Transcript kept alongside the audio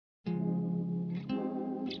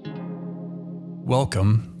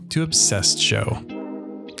Welcome to Obsessed Show,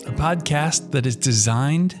 a podcast that is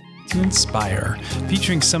designed to inspire,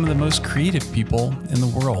 featuring some of the most creative people in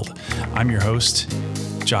the world. I'm your host,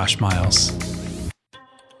 Josh Miles.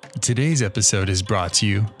 Today's episode is brought to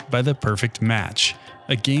you by The Perfect Match,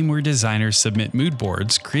 a game where designers submit mood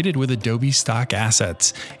boards created with Adobe stock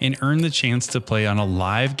assets and earn the chance to play on a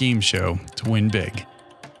live game show to win big.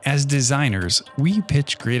 As designers, we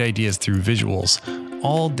pitch great ideas through visuals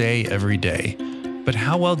all day, every day. But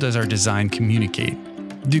how well does our design communicate?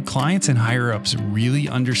 Do clients and higher-ups really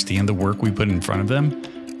understand the work we put in front of them?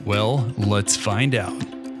 Well, let's find out.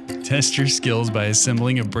 Test your skills by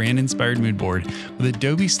assembling a brand-inspired mood board with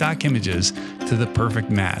Adobe stock images to the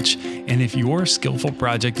perfect match. And if your skillful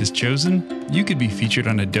project is chosen, you could be featured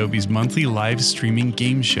on Adobe's monthly live streaming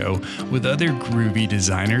game show with other groovy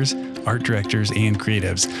designers, art directors, and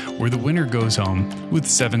creatives, where the winner goes home with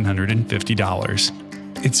 $750.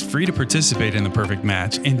 It's free to participate in The Perfect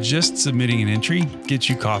Match, and just submitting an entry gets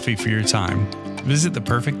you coffee for your time. Visit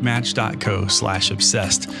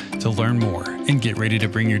theperfectmatch.co/obsessed to learn more and get ready to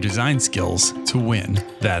bring your design skills to win.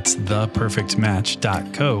 That's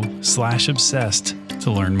theperfectmatch.co/obsessed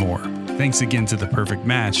to learn more. Thanks again to The Perfect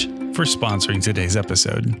Match for sponsoring today's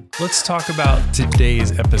episode. Let's talk about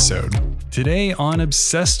today's episode. Today on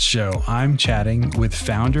Obsessed Show, I'm chatting with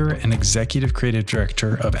founder and executive creative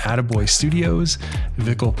director of Attaboy Studios,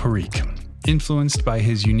 Vikal Parikh. Influenced by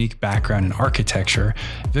his unique background in architecture,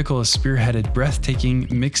 Vikal has spearheaded breathtaking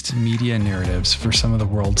mixed media narratives for some of the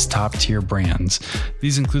world's top-tier brands.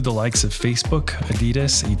 These include the likes of Facebook,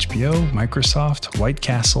 Adidas, HBO, Microsoft, White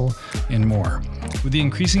Castle, and more. With the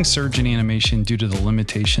increasing surge in animation due to the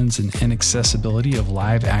limitations and inaccessibility of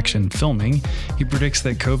live-action filming, he predicts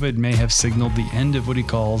that COVID may have signaled the end of what he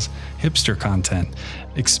calls hipster content,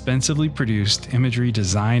 expensively produced imagery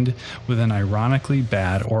designed with an ironically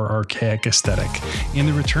bad or archaic aesthetic, and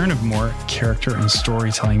the return of more character and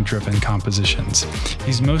storytelling-driven compositions.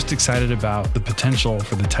 He's most excited about the potential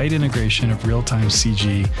for the tight integration of real-time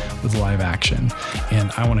CG with live action,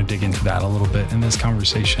 and I want to dig into that a little bit in this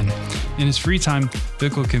conversation. In his free time,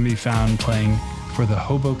 Vikal can be found playing for the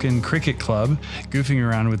Hoboken Cricket Club, goofing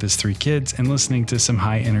around with his 3 kids, and listening to some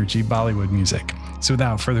high-energy Bollywood music. So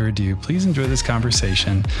without further ado, please enjoy this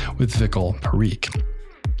conversation with Vikal Parikh.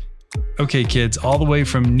 Okay, kids, all the way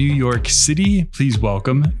from New York City, please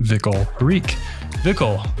welcome Vikal Parikh.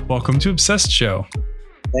 Vikal, welcome to Obsessed Show.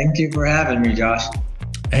 Thank you for having me, Josh.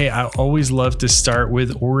 Hey, I always love to start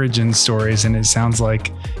with origin stories, and it sounds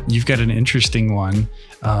like you've got an interesting one.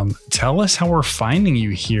 Tell us how we're finding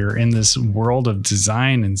you here in this world of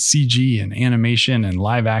design and CG and animation and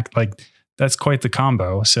live act. Like, that's quite the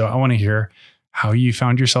combo. So I want to hear how you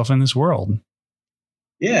found yourself in this world.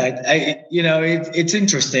 Yeah, it's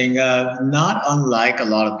interesting. Not unlike a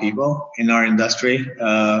lot of people in our industry,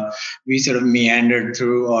 we sort of meandered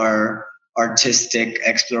through our artistic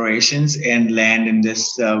explorations and land in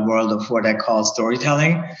this world of what I call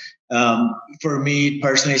storytelling. For me, it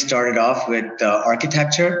personally started off with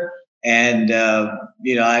architecture. And,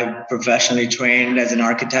 I professionally trained as an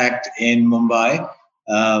architect in Mumbai.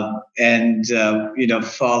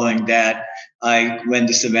 Following that, I went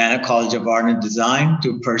to Savannah College of Art and Design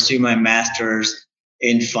to pursue my master's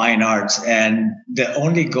in fine arts. And the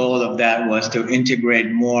only goal of that was to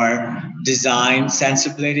integrate more design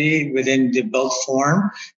sensibility within the built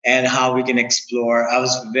form and how we can explore. I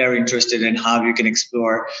was very interested in how you can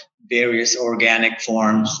explore various organic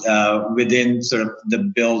forms within sort of the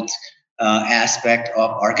built aspect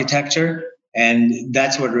of architecture. And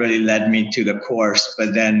that's what really led me to the course.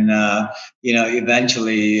 But then,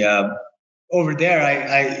 eventually over there,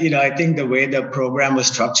 I think the way the program was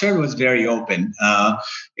structured was very open.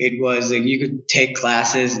 It was you could take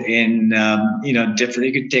classes in,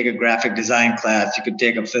 different. You could take a graphic design class, you could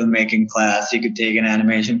take a filmmaking class, you could take an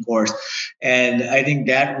animation course, and I think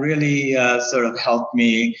that really sort of helped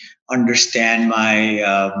me understand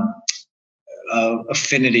my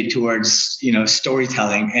affinity towards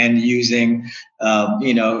storytelling and using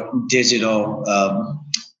digital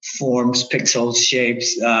forms, pixels,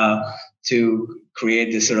 shapes to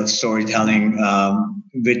create this sort of storytelling,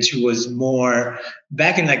 which was more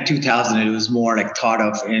back in like 2000. It was more like thought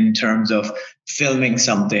of in terms of filming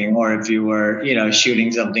something, or if you were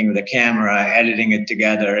shooting something with a camera, editing it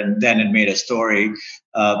together, and then it made a story.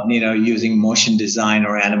 Using motion design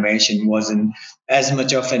or animation wasn't as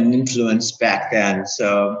much of an influence back then.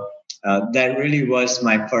 So that really was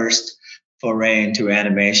my first foray into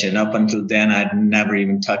animation. Up until then, I'd never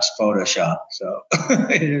even touched Photoshop. So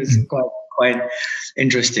it was quite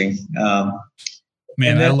interesting.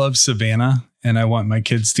 Man, I love Savannah. and I want my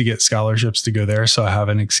kids to get scholarships to go there. So I have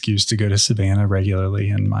an excuse to go to Savannah regularly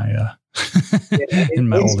in my, in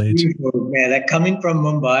my old age. Man, like coming from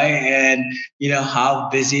Mumbai and, how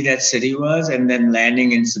busy that city was, and then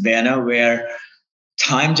landing in Savannah where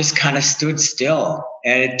time just kind of stood still.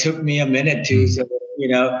 And it took me a minute to,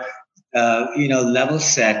 level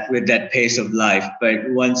set with that pace of life. But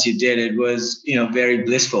once you did, it was, very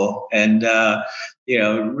blissful. And,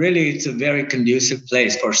 really, it's a very conducive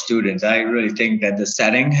place for students. I really think that the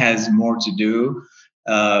setting has more to do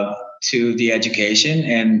to the education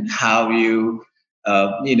and how you,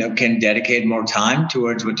 can dedicate more time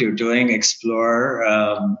towards what you're doing, explore.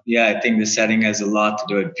 I think the setting has a lot to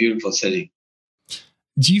do with beautiful city.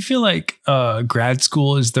 Do you feel like grad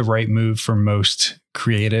school is the right move for most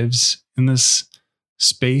creatives in this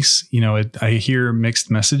space? I hear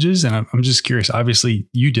mixed messages, and I'm just curious. Obviously,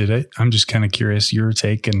 you did it. I'm just kind of curious your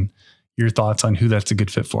take and your thoughts on who that's a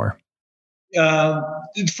good fit for.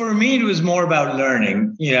 For me, it was more about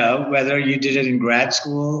learning, whether you did it in grad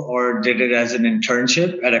school or did it as an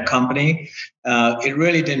internship at a company. It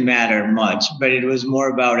really didn't matter much, but it was more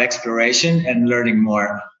about exploration and learning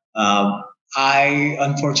more. I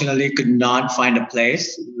unfortunately could not find a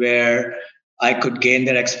place where I could gain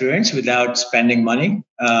that experience without spending money.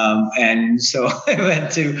 And so I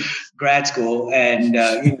went to grad school, and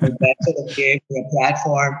that sort of gave me a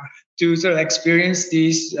platform to sort of experience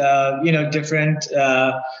these, different,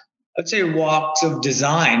 let's say, walks of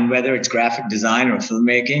design, whether it's graphic design or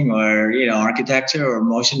filmmaking or, architecture or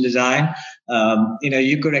motion design.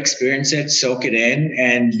 You could experience it, soak it in,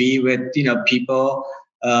 and be with, people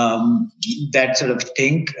that sort of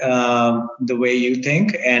think the way you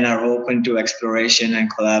think and are open to exploration and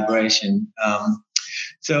collaboration.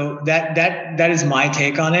 So that is my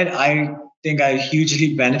take on it. I think I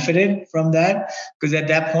hugely benefited from that because at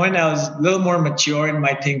that point I was a little more mature in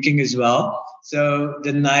my thinking as well. So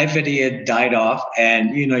the naivety had died off,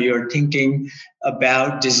 and you're thinking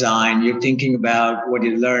about design, you're thinking about what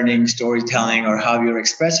you're learning, storytelling, or how you're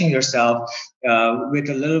expressing yourself with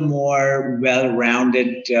a little more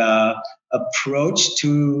well-rounded approach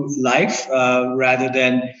to life rather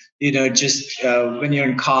than just when you're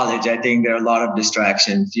in college. I think there are a lot of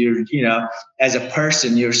distractions. You're as a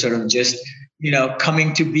person, you're sort of just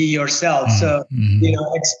coming to be yourself. So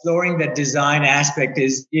exploring that design aspect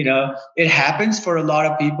is it happens for a lot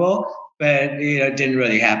of people, but it didn't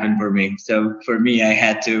really happen for me. So for me, I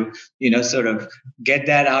had to sort of get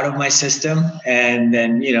that out of my system and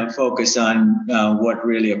then focus on what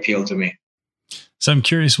really appealed to me. So I'm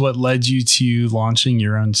curious, what led you to launching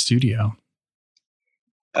your own studio?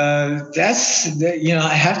 I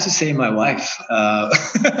have to say my wife.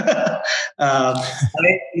 I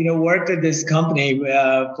worked at this company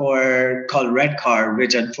called Redcar,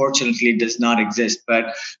 which unfortunately does not exist,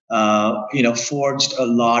 but forged a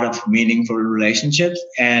lot of meaningful relationships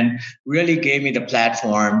and really gave me the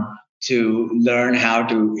platform to learn how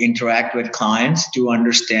to interact with clients, to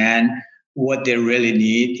understand what they really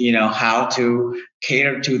need, how to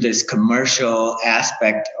cater to this commercial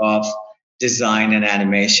aspect of design and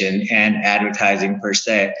animation and advertising per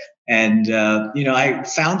se. And, I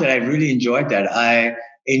found that I really enjoyed that. I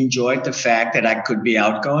enjoyed the fact that I could be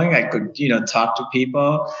outgoing. I could, talk to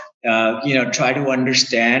people, try to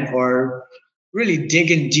understand or really dig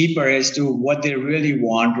in deeper as to what they really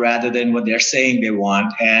want rather than what they're saying they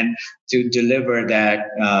want, and to deliver that,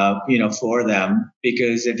 for them.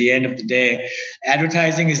 Because at the end of the day,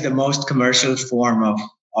 advertising is the most commercial form of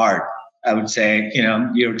art. I would say,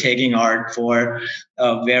 you're taking art for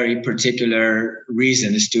a very particular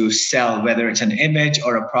reason, is to sell, whether it's an image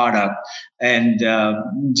or a product. And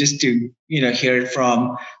just to, hear it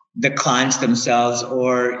from the clients themselves,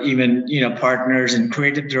 or even, partners and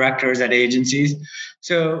creative directors at agencies.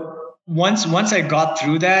 So once I got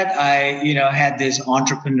through that, I, had this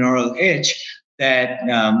entrepreneurial itch that,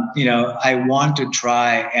 I want to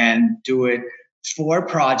try and do it for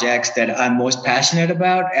projects that I'm most passionate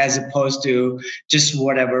about, as opposed to just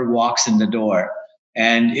whatever walks in the door.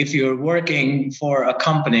 And if you're working for a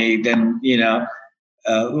company, then,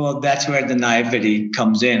 that's where the naivety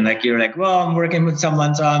comes in. Like, you're like, well, I'm working with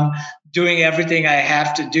someone, so I'm doing everything I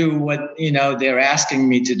have to do what, they're asking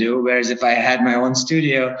me to do. Whereas if I had my own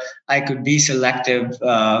studio, I could be selective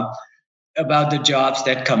about the jobs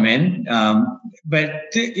that come in. But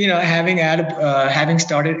having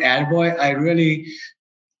started Attaboy, I really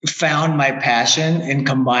found my passion in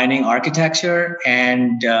combining architecture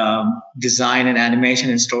and design and animation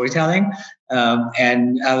and storytelling.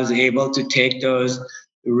 And I was able to take those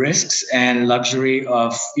risks and luxury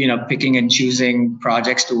of, picking and choosing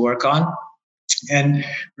projects to work on. and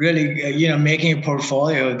really, making a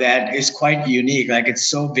portfolio that is quite unique. Like it's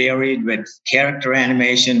so varied with character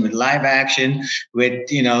animation, with live action, with,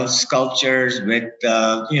 sculptures, with,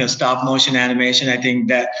 stop motion animation. I think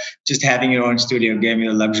that just having your own studio gave me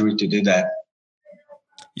the luxury to do that.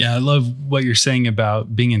 Yeah, I love what you're saying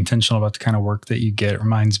about being intentional about the kind of work that you get. It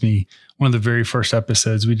reminds me, one of the very first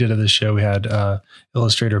episodes we did of this show, we had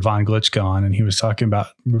illustrator Von Glitchka on, and he was talking about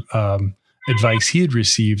advice he had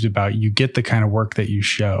received about you get the kind of work that you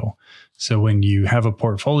show. So when you have a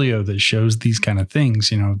portfolio that shows these kind of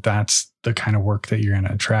things, that's the kind of work that you're going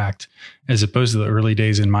to attract, as opposed to the early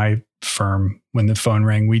days in my firm when the phone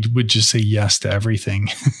rang, we would just say yes to everything,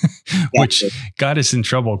 which got us in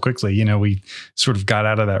trouble quickly. We sort of got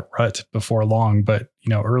out of that rut before long, but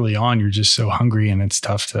early on, you're just so hungry and it's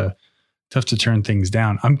tough to turn things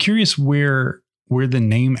down. I'm curious where the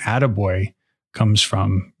name Attaboy comes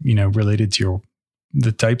from, related to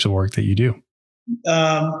the types of work that you do.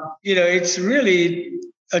 It's really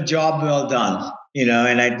a job well done,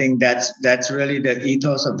 and I think that's really the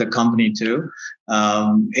ethos of the company too.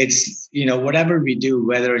 It's, whatever we do,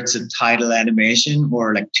 whether it's a title animation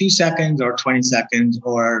or like 2 seconds or 20 seconds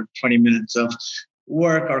or 20 minutes of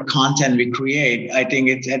work or content we create, I think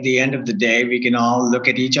it's at the end of the day, we can all look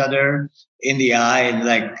at each other in the eye and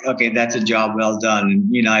like, okay, that's a job well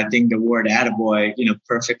done. I think the word Attaboy,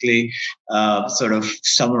 perfectly sort of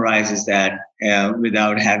summarizes that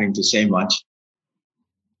without having to say much.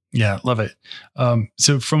 Yeah, love it.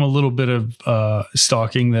 So from a little bit of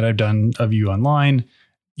stalking that I've done of you online,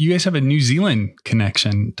 you guys have a New Zealand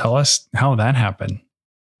connection. Tell us how that happened.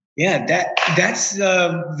 Yeah, that's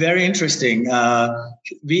very interesting.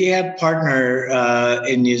 We have a partner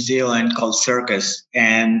in New Zealand called Circus,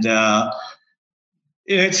 and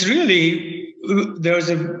it's really, there's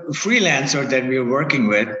a freelancer that we were working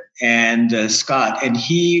with, and Scott, and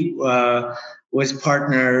he was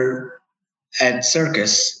partner at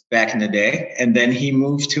Circus back in the day, and then he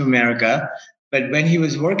moved to America. But when he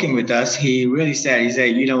was working with us, he said,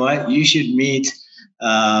 you know what, you should meet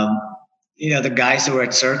the guys who are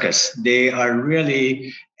at Circus. They are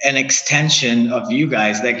really an extension of you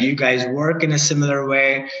guys. Like you guys work in a similar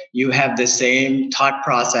way. You have the same thought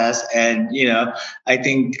process. And, I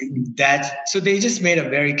think so they just made a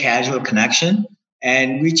very casual connection,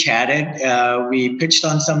 and we chatted. We pitched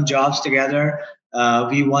on some jobs together.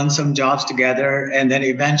 We won some jobs together. And then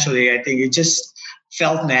eventually I think it just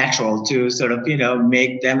felt natural to sort of,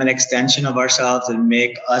 make them an extension of ourselves and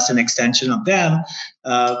make us an extension of them,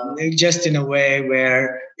 just in a way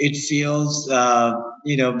where it feels,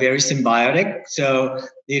 very symbiotic. So,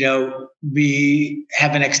 we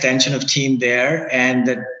have an extension of team there, and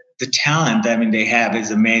the talent, they have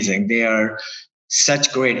is amazing. They are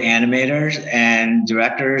such great animators and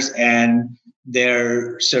directors, and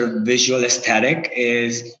their sort of visual aesthetic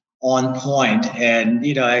is on point. And,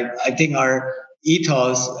 I think our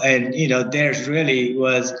ethos and, theirs really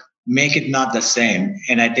was make it not the same.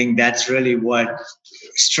 And I think that's really what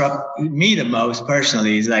struck me the most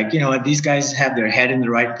personally is like, these guys have their head in the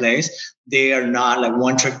right place. They are not like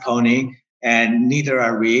one trick pony, and neither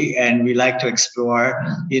are we. And we like to explore,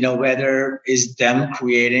 whether is them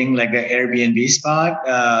creating like an Airbnb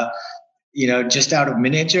spot, just out of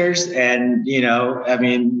miniatures. And,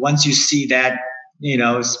 once you see that,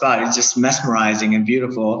 spot, it's just mesmerizing and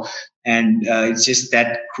beautiful. And it's just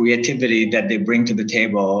that creativity that they bring to the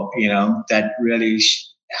table, that really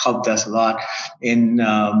helped us a lot in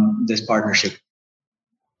this partnership.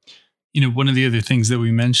 One of the other things that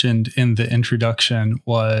we mentioned in the introduction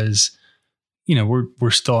was,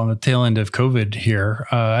 we're still on the tail end of COVID here.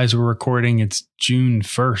 As we're recording, it's June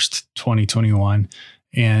 1st, 2021.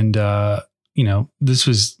 And, this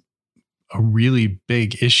was a really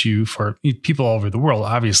big issue for people all over the world,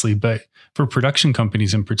 obviously, but for production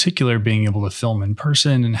companies in particular, being able to film in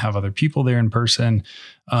person and have other people there in person.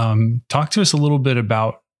 Talk to us a little bit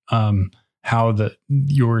about how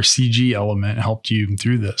your CG element helped you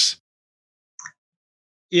through this.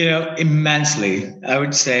 Immensely. I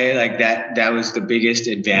would say like that was the biggest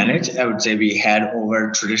advantage I would say we had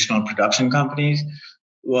over traditional production companies,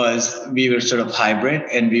 was we were sort of hybrid,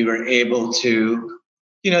 and we were able to,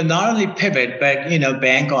 not only pivot, but,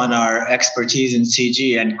 bank on our expertise in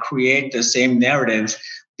CG and create the same narratives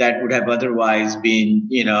that would have otherwise been,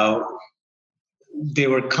 they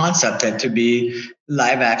were concepted to be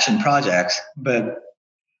live action projects. But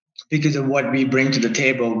because of what we bring to the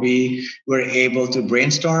table, we were able to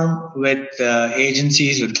brainstorm with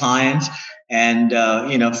agencies, with clients, and,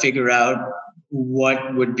 figure out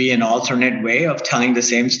what would be an alternate way of telling the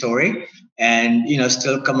same story and,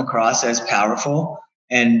 still come across as powerful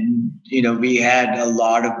And, we had a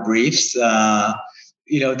lot of briefs. There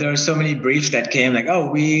are so many briefs that came like,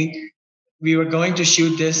 oh, we were going to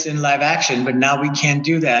shoot this in live action, but now we can't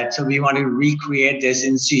do that. So we want to recreate this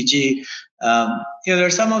in CG. There are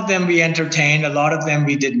some of them we entertained. A lot of them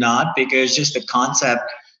we did not, because just the concept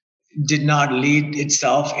did not lead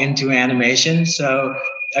itself into animation. So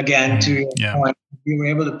again, to your point, we were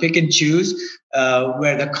able to pick and choose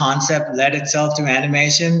where the concept led itself to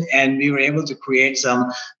animation, and we were able to create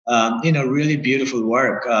some, really beautiful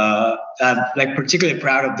work. I'm particularly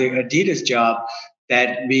proud of the Adidas job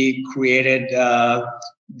that we created.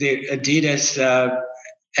 The Adidas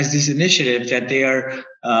as this initiative that they are,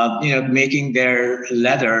 making their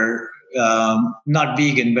leather not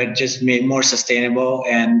vegan, but just made more sustainable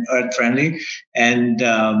and earth friendly. And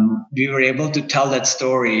we were able to tell that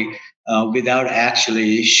story without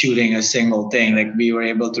actually shooting a single thing. Like, we were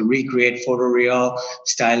able to recreate photoreal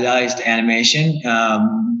stylized animation,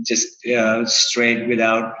 just straight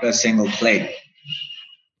without a single plate.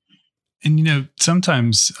 And,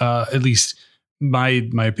 sometimes, at least my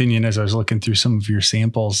opinion, as I was looking through some of your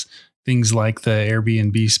samples, things like the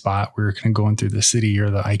Airbnb spot where you're kind of going through the city, or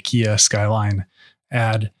the IKEA skyline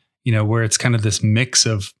ad, where it's kind of this mix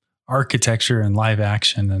of architecture and live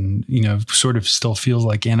action, and, sort of still feels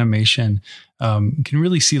like animation. You can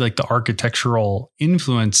really see like the architectural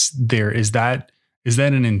influence there. Is that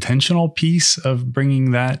an intentional piece of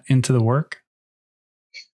bringing that into the work?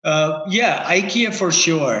 Yeah, IKEA for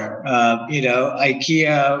sure.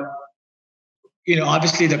 IKEA,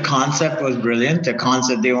 obviously the concept was brilliant. The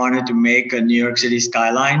concept, they wanted to make a New York City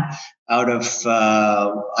skyline out of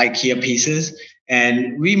IKEA pieces.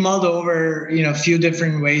 And we mulled over, a few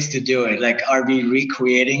different ways to do it. Like, are we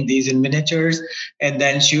recreating these in miniatures and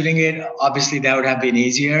then shooting it? Obviously, that would have been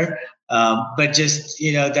easier. But just,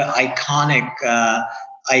 the iconic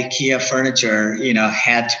IKEA furniture,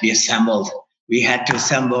 had to be assembled. We had to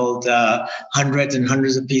assemble the hundreds and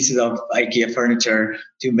hundreds of pieces of IKEA furniture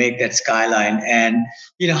to make that skyline. And,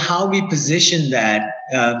 how we positioned that,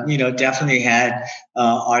 definitely had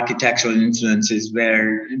architectural influences,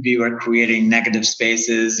 where we were creating negative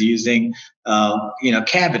spaces using,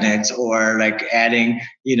 cabinets, or like adding,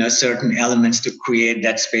 certain elements to create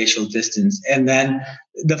that spatial distance. And then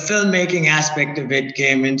the filmmaking aspect of it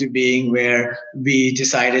came into being, where we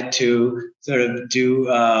decided to sort of do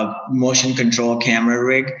a motion control camera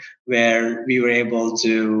rig, where we were able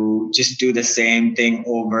to just do the same thing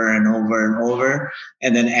over and over and over,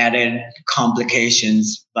 and then added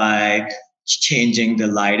complications by changing the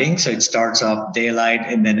lighting. So it starts off daylight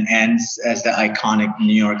and then ends as the iconic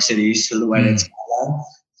New York City silhouetted skyline.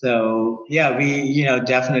 So yeah, we,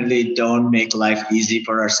 definitely don't make life easy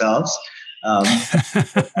for ourselves.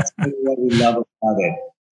 That's really what we love about it.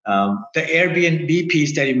 The Airbnb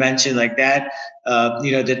piece that you mentioned, like that,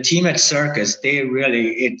 the team at Circus,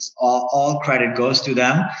 it's all credit goes to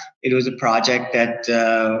them. It was a project that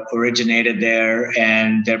originated there,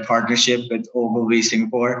 and their partnership with Ogilvy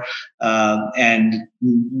Singapore, and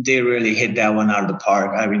they really hit that one out of the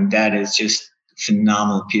park. I mean, that is just a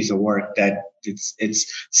phenomenal piece of work that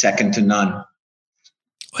it's second to none.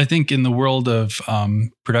 I think in the world of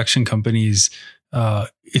production companies,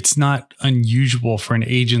 it's not unusual for an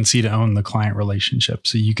agency to own the client relationship.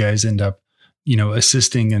 So you guys end up,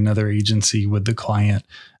 assisting another agency with the client.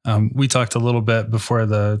 We talked a little bit before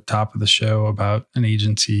the top of the show about an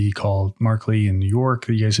agency called Markley in New York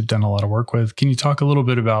that you guys have done a lot of work with. Can you talk a little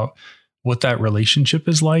bit about what that relationship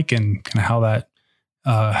is like, and kind of how that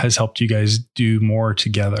has helped you guys do more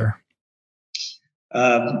together?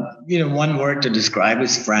 One word to describe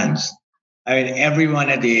is friends. I mean, everyone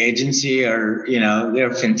at the agency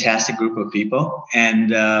they're a fantastic group of people.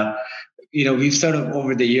 And, we've sort of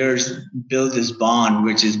over the years built this bond,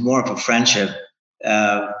 which is more of a friendship.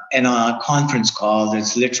 And on a conference call,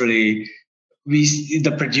 it's literally,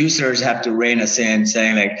 the producers have to rein us in,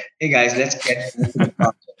 saying like, hey guys, let's get into the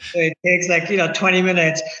project. So it takes 20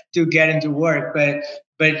 minutes to get into work. But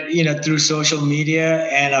through social media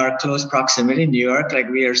and our close proximity in New York, like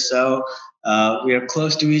we are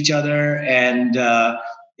close to each other, and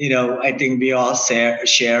I think we all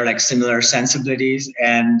share like similar sensibilities,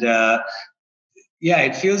 and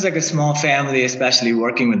it feels like a small family, especially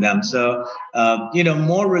working with them. So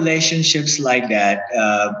more relationships like that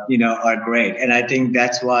are great, and I think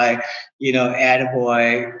that's why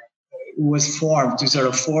Attaboy was formed to sort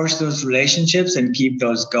of force those relationships and keep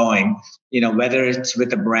those going. Whether it's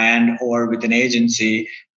with a brand or with an agency,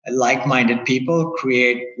 like-minded people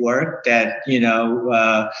create work that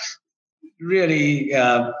really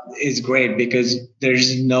is great, because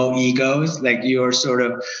there's no egos. Like, you're sort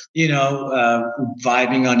of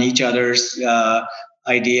vibing on each other's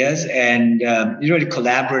ideas, and really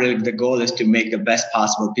collaborative. The goal is to make the best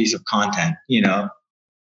possible piece of content,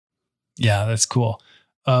 Yeah, that's cool.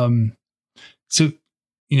 So,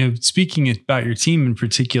 speaking about your team in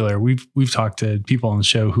particular, we've talked to people on the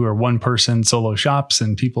show who are one person solo shops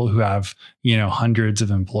and people who have, hundreds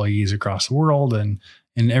of employees across the world and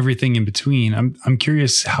everything in between. I'm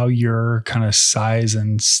curious how your kind of size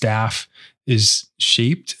and staff is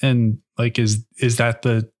shaped, and like, is that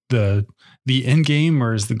the end game,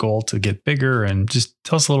 or is the goal to get bigger? And just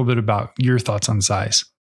tell us a little bit about your thoughts on size.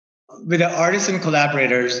 With the artists and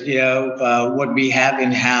collaborators, what we have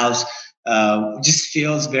in-house just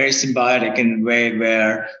feels very symbiotic in a way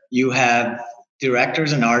where you have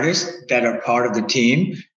directors and artists that are part of the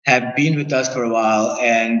team, have been with us for a while,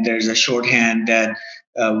 and there's a shorthand that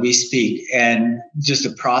we speak, and just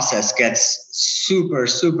the process gets super,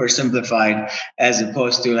 super simplified, as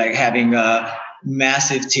opposed to like having a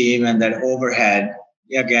massive team and that overhead.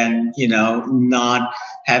 Again, not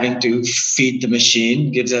having to feed the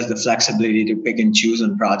machine gives us the flexibility to pick and choose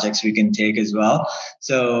on projects we can take as well.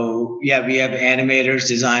 So yeah, we have animators,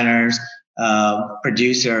 designers,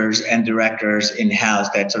 producers, and directors in-house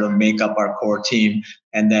that sort of make up our core team.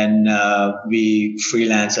 And then we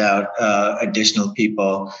freelance out additional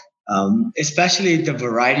people, especially the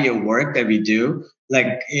variety of work that we do.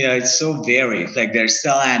 Like, it's so varied. Like there's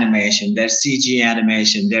cell animation, there's CG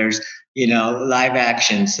animation, there's live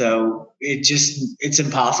action. So it's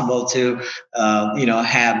impossible to,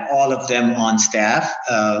 have all of them on staff.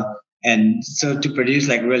 And so to produce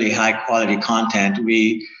like really high quality content,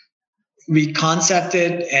 we concept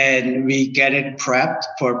it and we get it prepped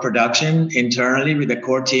for production internally with the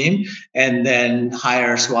core team, and then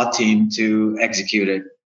hire a SWAT team to execute it.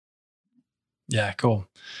 Yeah, cool.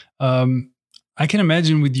 I can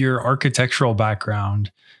imagine with your architectural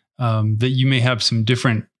background that you may have some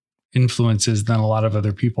different influences than a lot of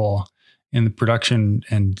other people in the production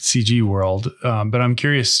and CG world. But I'm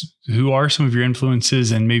curious, who are some of your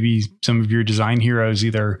influences and maybe some of your design heroes,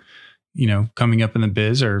 either, coming up in the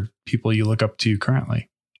biz or people you look up to currently?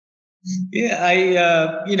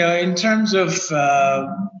 Yeah, in terms of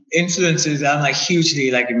influences, I'm like hugely,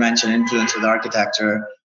 like you mentioned, influenced with architecture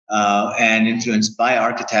and influenced by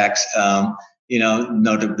architects.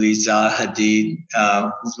 Notably Zaha Hadid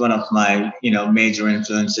is one of my, major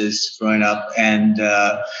influences growing up, and,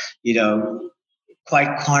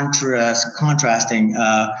 quite contrasting,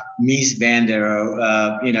 Mies van der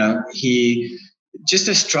Rohe. He just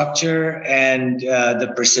the structure and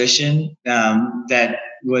the precision that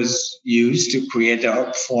was used to create the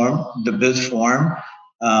built form.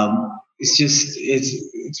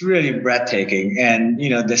 It's really breathtaking. And,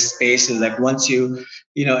 the space is like, once you,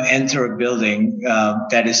 enter a building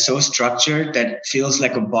that is so structured that it feels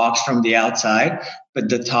like a box from the outside, but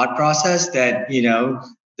the thought process that,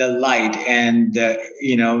 the light and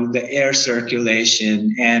the air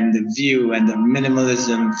circulation and the view and the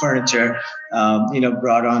minimalism furniture,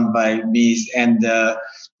 brought on by Mies, and the,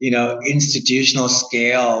 institutional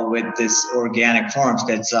scale with this organic forms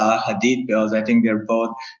that Zaha Hadid builds. I think they're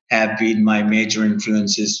both have been my major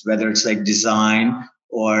influences, whether it's like design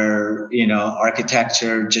or,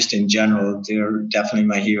 architecture, just in general. They're definitely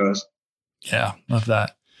my heroes. Yeah, love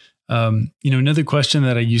that. Another question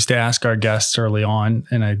that I used to ask our guests early on,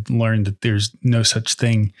 and I learned that there's no such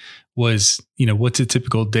thing, was, what's a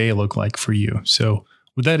typical day look like for you? So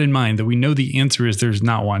with that in mind, that we know the answer is there's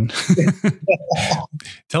not one.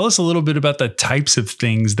 Tell us a little bit about the types of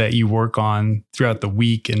things that you work on throughout the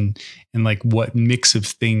week, and like what mix of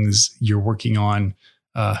things you're working on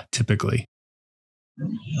typically.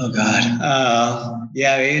 Oh God.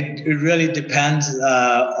 Yeah, it really depends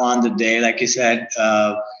on the day. Like you said,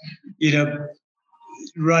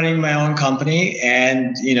 running my own company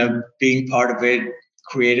and, being part of it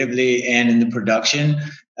creatively and in the production,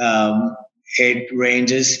 it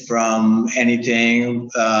ranges from anything,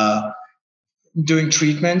 doing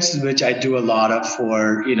treatments, which I do a lot of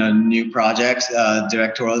for, new projects,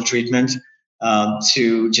 directorial treatments,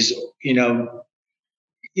 to just,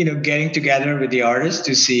 getting together with the artists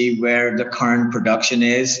to see where the current production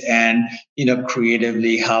is, and,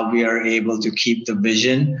 creatively how we are able to keep the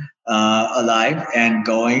vision alive and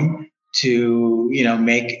going, to,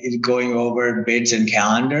 make it, going over bids and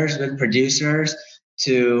calendars with producers,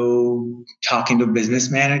 to talking to business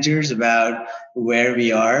managers about where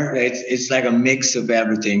we are. It's like a mix of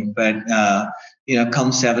everything. But,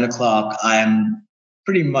 come 7:00, I'm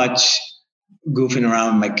pretty much goofing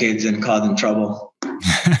around with my kids and causing trouble.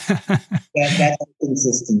 That's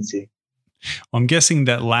consistency. Well, I'm guessing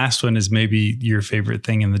that last one is maybe your favorite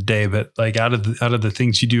thing in the day, but like out of the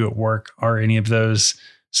things you do at work, are any of those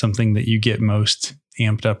something that you get most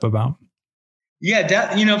amped up about?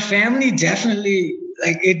 Yeah, family definitely,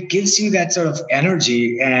 like, it gives you that sort of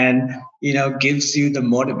energy and, gives you the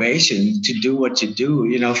motivation to do what you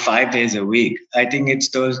do, 5 days a week. I think it's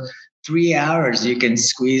those 3 hours you can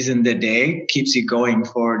squeeze in the day keeps you going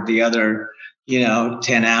for the other,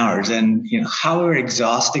 10 hours. And, however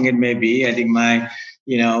exhausting it may be, I think my,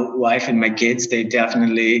 wife and my kids, they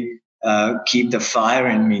definitely keep the fire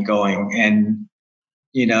in me going. And,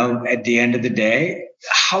 at the end of the day,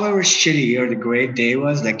 however shitty or the great day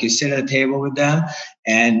was, like, you sit at a table with them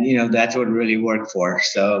and, that's what really worked for.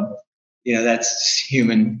 So, that's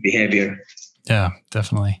human behavior. Yeah,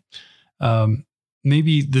 definitely.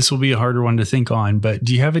 Maybe this will be a harder one to think on, but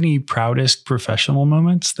do you have any proudest professional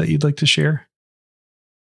moments that you'd like to share?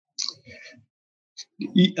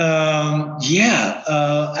 I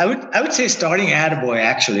would say starting Attaboy,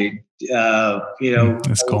 actually.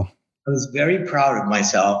 That's cool. I was very proud of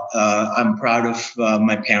myself. I'm proud of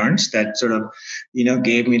my parents that sort of,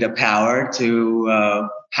 gave me the power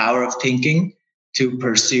of thinking to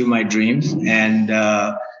pursue my dreams and,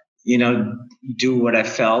 do what I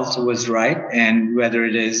felt was right. And whether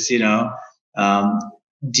it is, DJing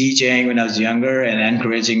when I was younger and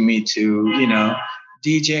encouraging me to,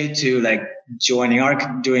 DJ, to like doing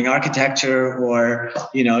architecture, or,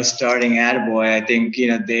 starting Attaboy. I think,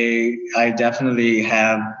 I definitely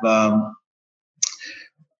have, a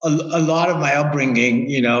lot of my upbringing,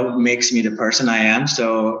 makes me the person I am.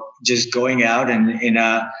 So just going out and in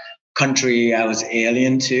a country I was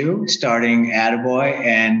alien to, starting Attaboy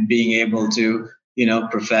and being able to,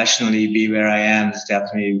 professionally be where I am is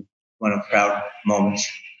definitely one of the proud moments.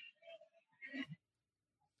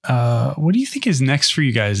 What do you think is next for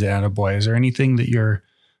you guys at Attaboy? Is there anything that you're,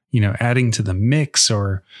 adding to the mix,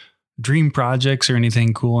 or dream projects, or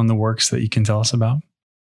anything cool in the works that you can tell us about?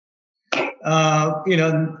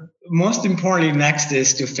 Most importantly, next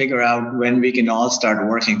is to figure out when we can all start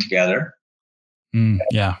working together.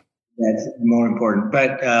 Yeah. That's more important.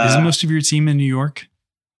 But is most of your team in New York?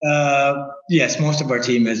 Yes, most of our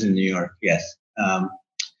team is in New York. Yes.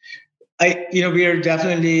 We are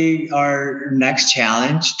definitely, our next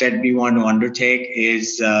challenge that we want to undertake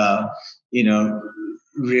is,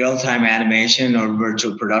 real-time animation or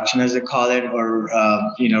virtual production, as they call it, or,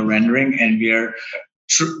 rendering. And we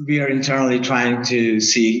are internally trying to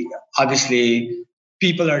see, obviously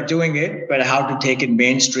people are doing it, but how to take it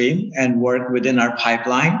mainstream and work within our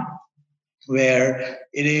pipeline where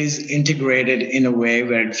it is integrated in a way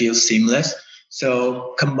where it feels seamless.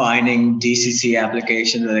 So combining DCC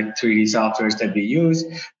applications like 3D softwares that we use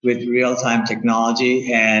with real-time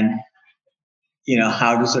technology, and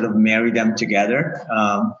how to sort of marry them together.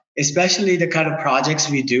 Especially the kind of projects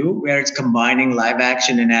we do where it's combining live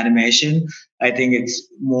action and animation. I think it's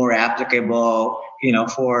more applicable,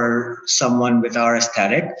 for someone with our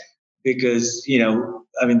aesthetic, because,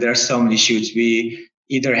 there are so many shoots. We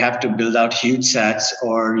either have to build out huge sets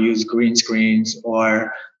or use green screens,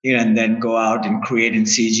 or, and then go out and create in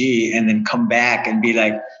CG and then come back and be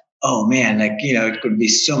like, oh man, like, it could be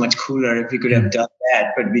so much cooler if we could have done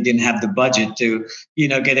that, but we didn't have the budget to,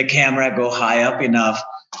 get a camera, go high up enough.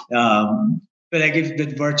 But like, if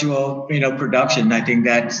with virtual, production, I think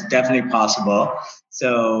that's definitely possible.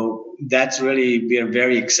 So that's really, we are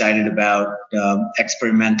very excited about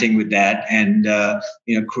experimenting with that and,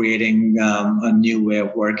 creating a new way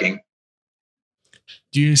of working.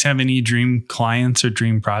 Do you guys have any dream clients or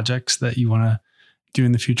dream projects that you want to do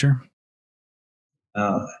in the future?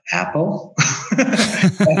 Apple.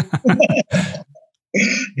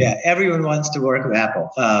 Yeah, everyone wants to work with Apple.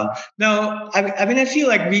 No, I feel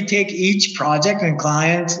like we take each project and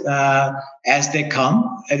client as they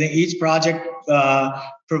come. I think each project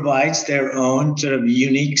provides their own sort of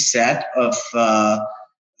unique set of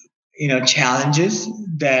challenges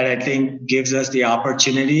that I think gives us the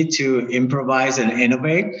opportunity to improvise and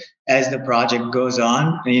innovate as the project goes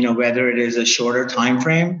on. Whether it is a shorter time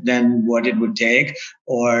frame than what it would take,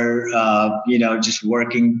 or just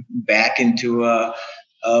working back into a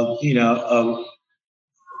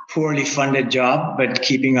poorly funded job, but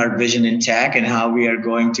keeping our vision intact and how we are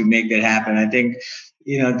going to make that happen. I think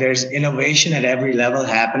there's innovation at every level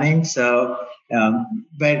happening. So,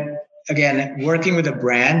 but again, working with a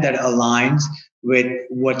brand that aligns with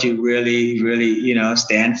what you really, really,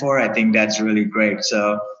 stand for, I think that's really great.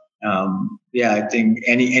 So, I think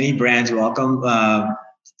any brand's welcome,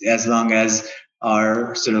 as long as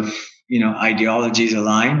our sort of, ideologies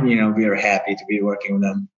align. We are happy to be working with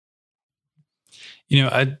them.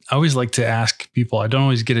 I always like to ask people, I don't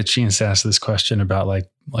always get a chance to ask this question about like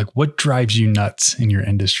what drives you nuts in your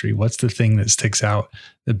industry? What's the thing that sticks out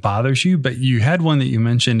that bothers you? But you had one that you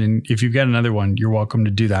mentioned, and if you've got another one, you're welcome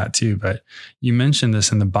to do that too. But you mentioned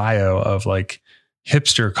this in the bio of like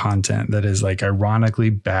hipster content that is like ironically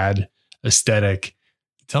bad aesthetic.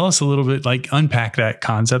 Tell us a little bit, like unpack that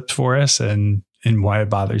concept for us and why it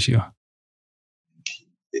bothers you.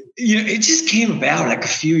 It just came about like a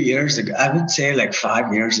few years ago. I would say like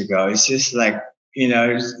 5 years ago. It's just like,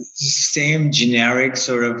 same generic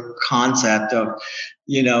sort of concept of,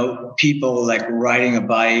 people like riding a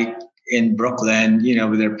bike in Brooklyn,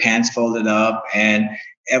 with their pants folded up, and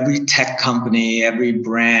every tech company, every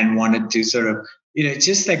brand wanted to sort of, it's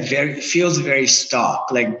just like it feels very stock,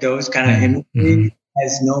 like those kind of imagery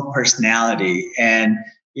has no personality. And,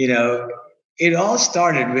 it all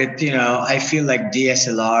started with, I feel like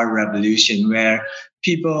DSLR revolution, where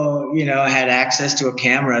people, had access to a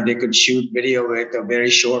camera. They could shoot video with a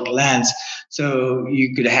very short lens. So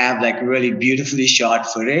you could have like really beautifully shot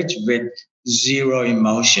footage with zero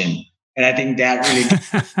emotion. And I think that really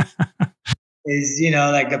is,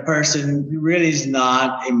 like the person really is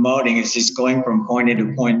not emoting. It's just going from point A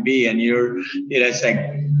to point B. And it's like,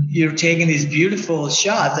 you're taking these beautiful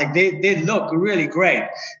shots. Like they look really great,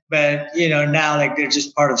 but now like they're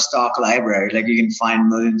just part of stock library. Like you can find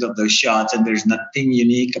millions of those shots and there's nothing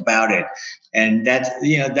unique about it. And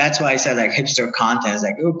that's why I said like hipster content is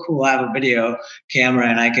like, oh, cool. I have a video camera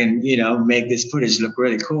and I can, make this footage look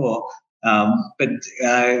really cool. But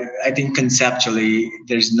I think conceptually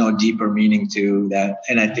there's no deeper meaning to that.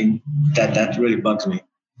 And I think that really bugs me.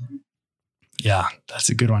 Yeah, that's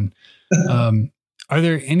a good one. Are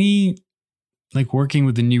there any, like working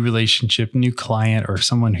with a new relationship, new client, or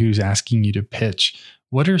someone who's asking you to pitch,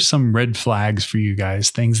 what are some red flags for you guys,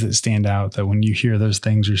 things that stand out that when you hear those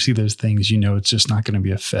things or see those things, it's just not going to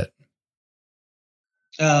be a fit?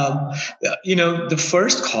 The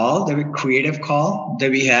first call, the creative call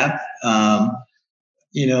that we have, a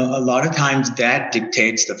lot of times that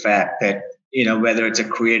dictates the fact that, whether it's a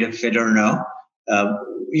creative fit or no,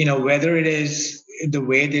 whether it is the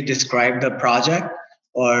way they describe the project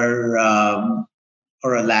or a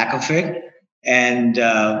lack of it. And,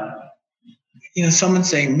 someone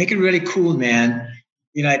saying, make it really cool, man.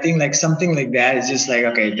 I think like something like that is just like,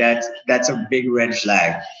 okay, that's a big red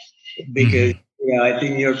flag, because, I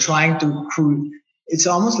think you're trying to it's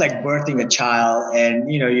almost like birthing a child,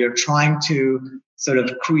 and, you're trying to sort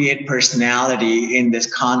of create personality in this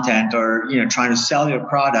content, or, trying to sell your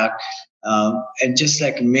product, and just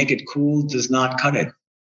like make it cool does not cut it.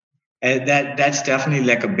 And that's definitely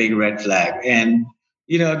like a big red flag. And,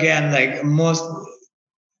 again, like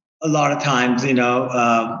a lot of times,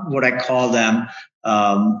 what I call them,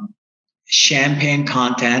 champagne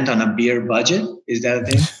content on a beer budget. Is that a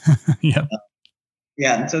thing? Yeah.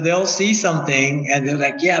 Yeah. So they'll see something and they're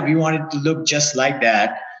like, yeah, we want it to look just like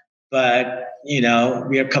that. But, we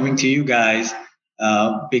are coming to you guys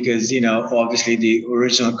because, obviously the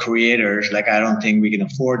original creators, like, I don't think we can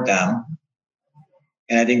afford them.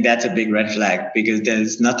 And I think that's a big red flag, because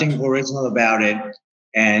there's nothing original about it.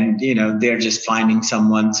 And, they're just finding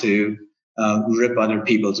someone to rip other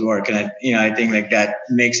people's work. And, I think like that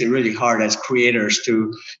makes it really hard as creators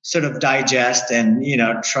to sort of digest and,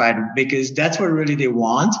 try to, because that's what really they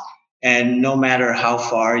want. And no matter how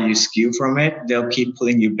far you skew from it, they'll keep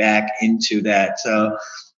pulling you back into that. So,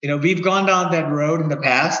 we've gone down that road in the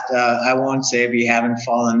past. I won't say we haven't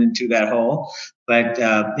fallen into that hole, but,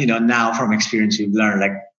 now from experience, we've learned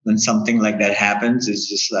like when something like that happens, it's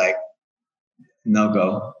just like no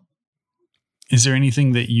go. Is there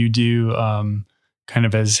anything that you do kind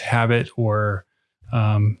of as habit or,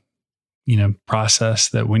 process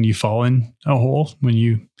that when you fall in a hole, when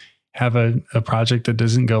you have a project that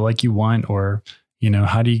doesn't go like you want, or,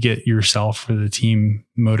 how do you get yourself or the team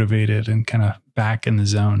motivated and kind of back in the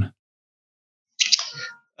zone?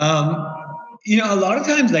 A lot of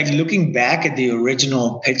times, like looking back at the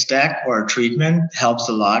original pitch deck or treatment helps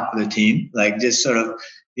a lot for the team. Like just sort of,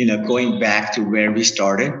 going back to where we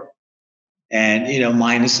started and,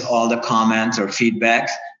 minus all the comments or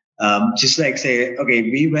feedbacks. Just like say, okay,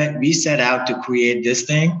 we set out to create this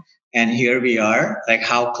thing and here we are, like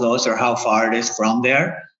how close or how far it is from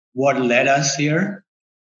there, what led us here,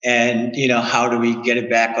 and, how do we get it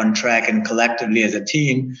back on track? And collectively as a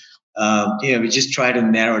team, we just try to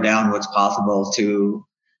narrow down what's possible to,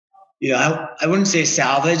 I wouldn't say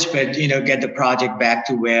salvage, but, get the project back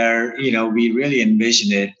to where, we really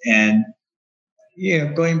envision it. And,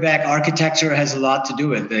 going back, architecture has a lot to do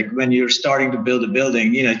with it. When you're starting to build a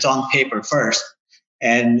building, it's on paper first,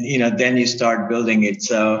 and, then you start building it.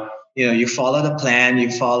 So, you follow the plan,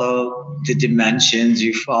 you follow the dimensions,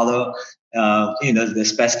 you follow, the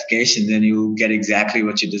specifications, and you get exactly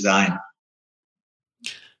what you design.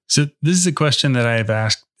 So this is a question that I've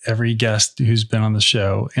asked every guest who's been on the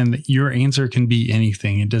show, and your answer can be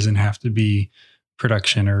anything. It doesn't have to be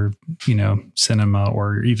production or, cinema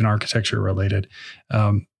or even architecture related.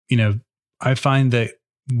 I find that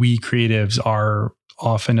we creatives are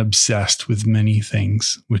often obsessed with many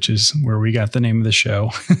things, which is where we got the name of the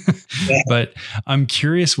show. Yeah. But I'm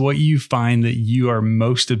curious what you find that you are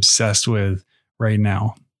most obsessed with right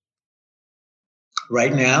now.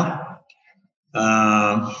 Right now,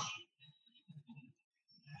 I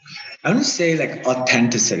would say like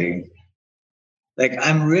authenticity. Like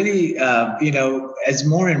I'm really, as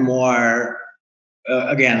more and more,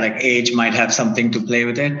 again, like age might have something to play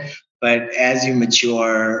with it, but as you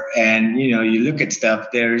mature and, you look at stuff,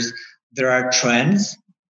 there are trends,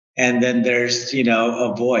 and then there's,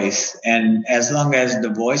 a voice. And as long as the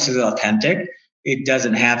voice is authentic, it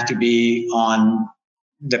doesn't have to be on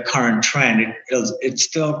the current trend. It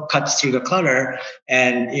still cuts through the clutter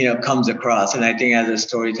and, comes across. And I think as a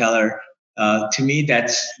storyteller, to me,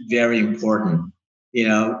 that's very important. You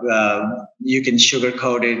can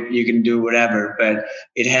sugarcoat it, you can do whatever, but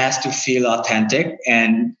it has to feel authentic,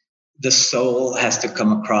 and the soul has to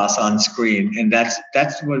come across on screen. And that's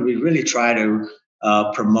what we really try to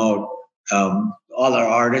promote all our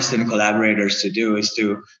artists and collaborators to do, is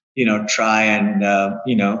to, try and,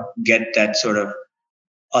 get that sort of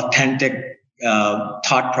authentic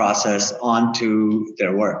thought process onto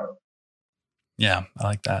their work. Yeah, I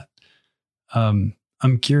like that.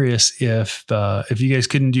 I'm curious if you guys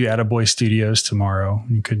couldn't do Attaboy Studios tomorrow,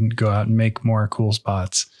 and you couldn't go out and make more cool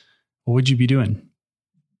spots, what would you be doing?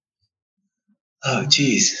 Oh,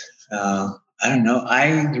 geez. I don't know.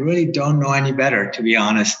 I really don't know any better, to be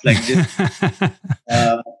honest. Like just,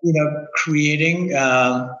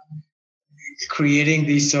 creating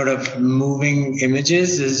these sort of moving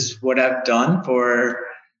images is what I've done for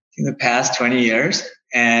the past 20 years.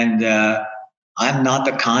 And I'm not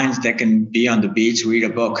the kind that can be on the beach, read a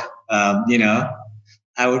book.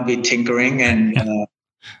 I would be tinkering and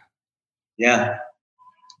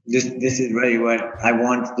this is really what I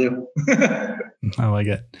want to do. I like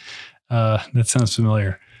it. That sounds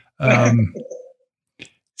familiar.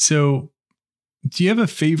 So do you have a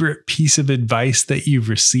favorite piece of advice that you've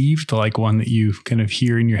received, like one that you kind of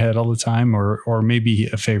hear in your head all the time, or maybe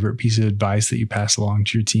a favorite piece of advice that you pass along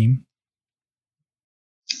to your team?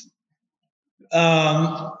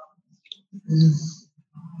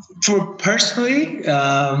 For personally,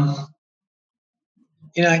 I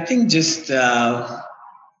think just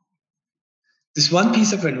this one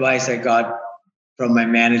piece of advice I got from my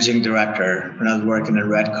managing director when I was working at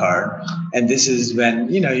Redcar, and this is when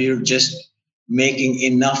you're just making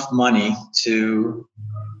enough money to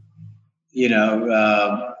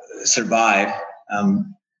survive.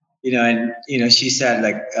 She said,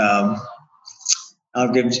 like, I'll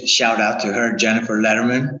give a shout out to her, Jennifer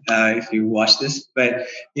Letterman, if you watch this. But,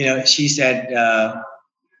 she said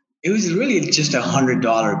it was really just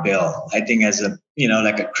 $100 bill, I think, as a,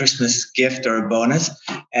 like a Christmas gift or a bonus.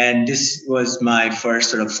 And this was my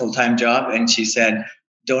first sort of full-time job. And she said,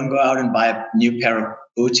 don't go out and buy a new pair of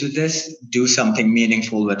boots with this. Do something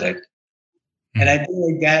meaningful with it. And I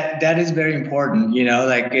think that is very important,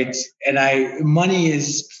 money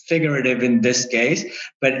is figurative in this case,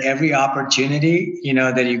 but every opportunity,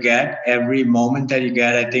 that you get, every moment that you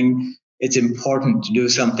get, I think it's important to do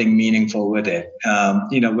something meaningful with it.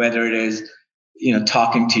 Whether it is,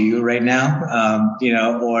 talking to you right now,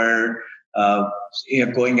 or,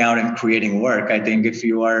 going out and creating work. I think if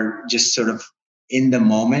you are just sort of in the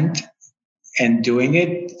moment and doing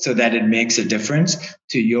it so that it makes a difference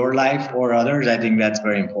to your life or others, I think that's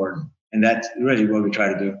very important. And that's really what we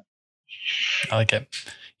try to do. I like it.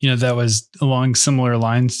 That was along similar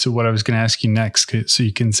lines to what I was going to ask you next. So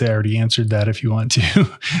you can say I already answered that if you want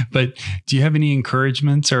to. But do you have any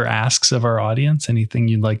encouragements or asks of our audience? Anything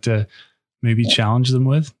you'd like to maybe challenge them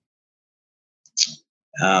with?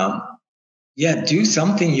 Do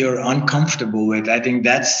something you're uncomfortable with. I think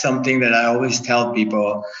that's something that I always tell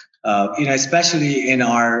people. Especially in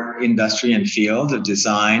our industry and field of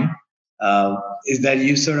design, is that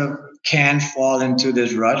you sort of can fall into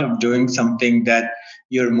this rut of doing something that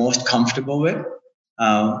you're most comfortable with.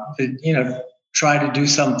 Try to do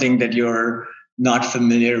something that you're not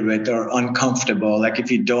familiar with or uncomfortable. Like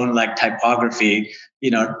if you don't like typography,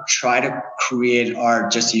 try to create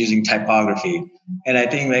art just using typography. And I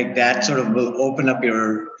think like that sort of will open up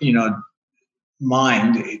your,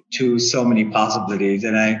 mind to so many possibilities.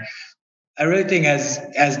 And I really think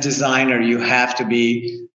as designer, you have to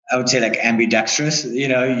be I would say like ambidextrous.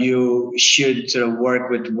 You should sort of work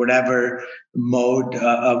with whatever mode,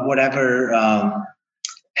 whatever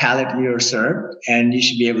palette you're served, and you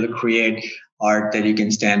should be able to create art that you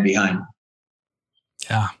can stand behind.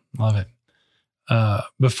 Yeah, love it.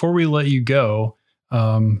 Before we let you go,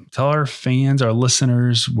 tell our fans, our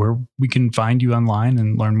listeners, where we can find you online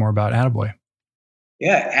and learn more about Attaboy.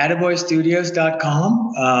 Yeah,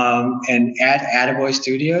 attaboystudios.com and at Attaboy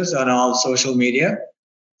Studios on all social media.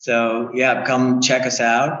 So yeah, come check us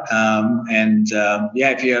out.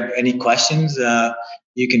 If you have any questions,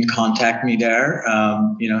 you can contact me there.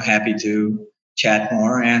 Happy to chat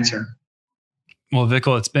more, answer. Well,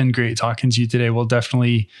 Vikal, it's been great talking to you today. We'll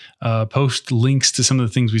definitely post links to some of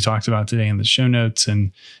the things we talked about today in the show notes,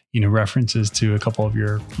 and references to a couple of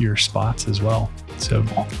your spots as well. So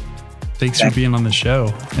thanks for being on the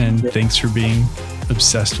show, and thanks for being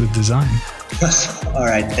obsessed with design. All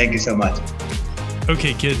right. Thank you so much.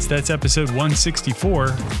 Okay, kids, that's episode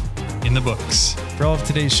 164 in the books. For all of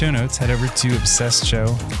today's show notes, head over to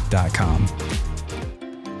obsessedshow.com.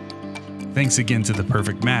 Thanks again to The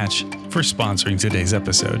Perfect Match for sponsoring today's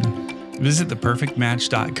episode. Visit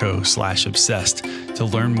theperfectmatch.co/obsessed to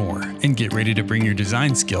learn more and get ready to bring your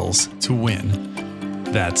design skills to win.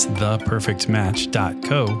 That's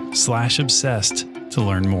theperfectmatch.co/obsessed to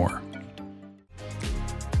learn more.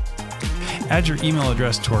 Add your email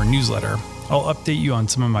address to our newsletter. I'll update you on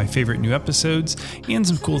some of my favorite new episodes and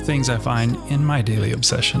some cool things I find in my daily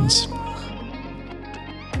obsessions.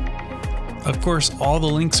 Of course, all the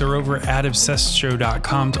links are over at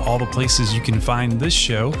obsessedshow.com to all the places you can find this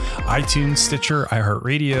show: iTunes, Stitcher,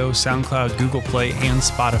 iHeartRadio, SoundCloud, Google Play, and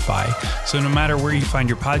Spotify. So no matter where you find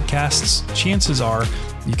your podcasts, chances are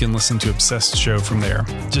you can listen to Obsessed Show from there.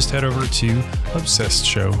 Just head over to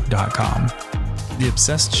obsessedshow.com. The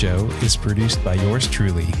Obsessed Show is produced by yours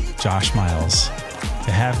truly, Josh Miles.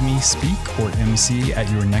 To have me speak or MC at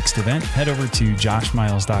your next event, head over to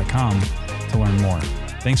joshmiles.com to learn more.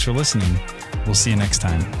 Thanks for listening. We'll see you next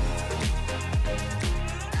time.